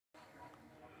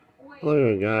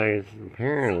Hello guys,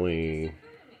 apparently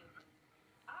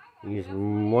these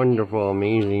wonderful,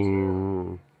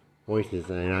 amazing voices,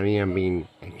 and I mean I'm being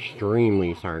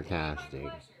extremely sarcastic.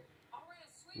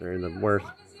 They're the worst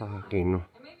fucking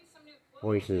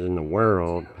voices in the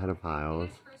world, pedophiles,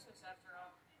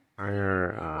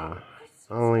 are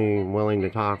only willing to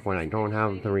talk when I don't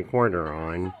have the recorder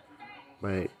on,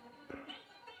 but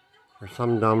for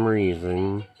some dumb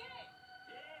reason,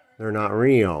 they're not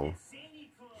real.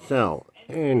 So,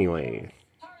 anyways,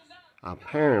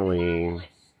 apparently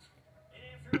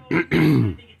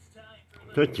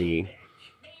Tootsie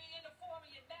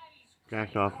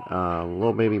jacked off a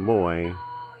little baby boy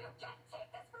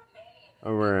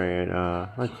over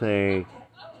at, let's say,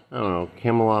 I don't know,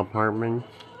 Camelot Apartments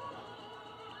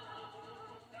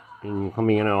in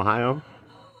Columbia, Ohio.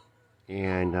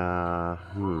 And,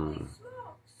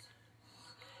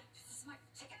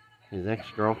 his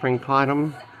ex-girlfriend caught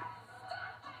him.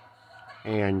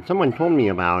 And someone told me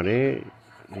about it.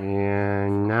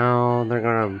 And now they're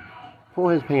gonna pull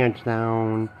his pants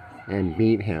down and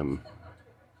beat him.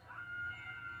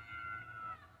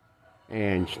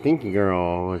 And Stinky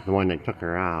Girl was the one that took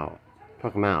him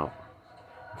out.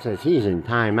 It says he's in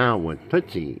timeout with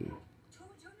Tootsie.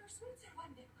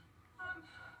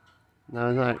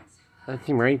 Now does that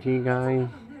seem right to you guys?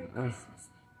 I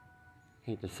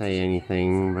hate to say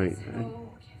anything, but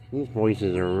these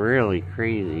voices are really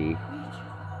crazy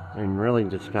and really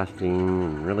disgusting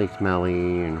and really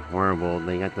smelly and horrible.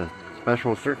 They got the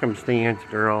special circumstance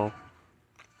girl.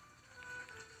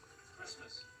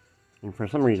 And for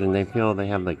some reason, they feel they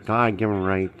have the God-given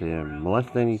right to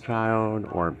molest any child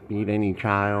or beat any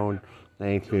child.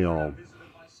 They feel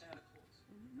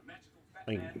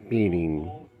like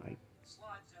beating.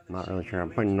 I'm not really sure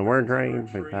I'm putting the words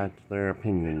right, but that's their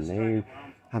opinion. They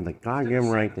have the God-given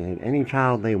right to hit any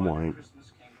child they want,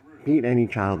 beat any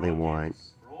child they want,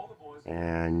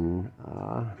 and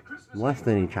molest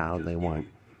any child they want.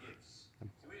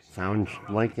 Sounds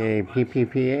like a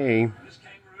PPPA.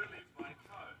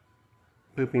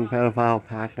 Pooping Pedophile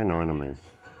Pack Anonymous.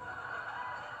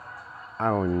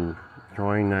 I would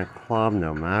join that club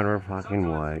no matter fucking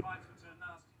what.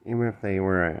 Even if they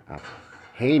were a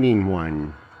hating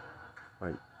one.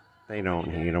 But they don't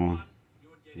hate them.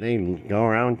 They go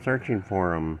around searching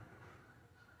for them.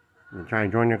 They try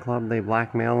to join their club, they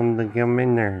blackmail them to get them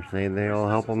in there. Say they'll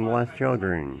help them molest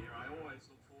children.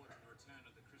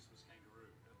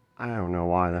 I don't know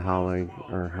why the hell they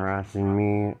are harassing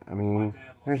me. I mean,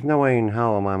 there's no way in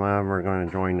hell am I ever going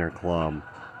to join their club.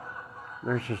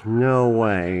 There's just no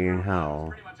way in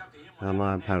hell I'm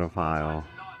not a pedophile.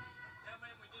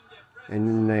 And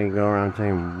then they go around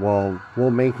saying, well,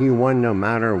 we'll make you one no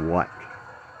matter what.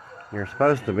 You're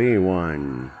supposed to be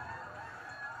one.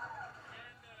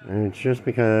 And it's just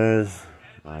because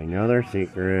I know their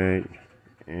secret,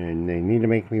 and they need to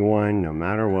make me one no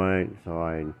matter what, so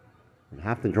I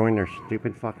have to join their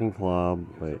stupid fucking club,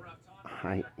 but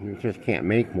you just can't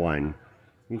make one.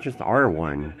 You just are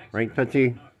one. Right,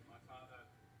 Tootsie?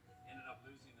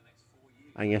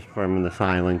 I guess from the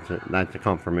silence, that's a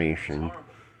confirmation.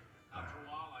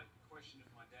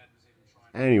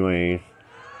 Anyways,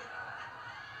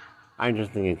 I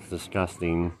just think it's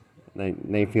disgusting.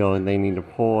 They feel that they need to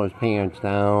pull his pants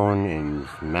down and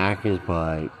smack his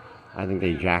butt. I think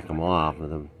they jack him off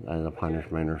as a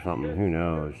punishment or something. Who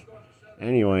knows?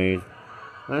 Anyways,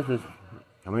 this is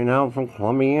coming out from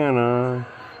Columbia,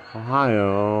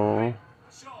 Ohio,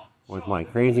 with my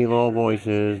crazy little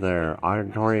voices, their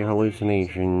auditory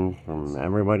hallucinations from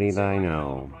everybody that I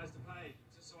know.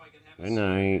 Good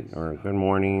night, or good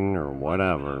morning, or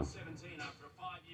whatever.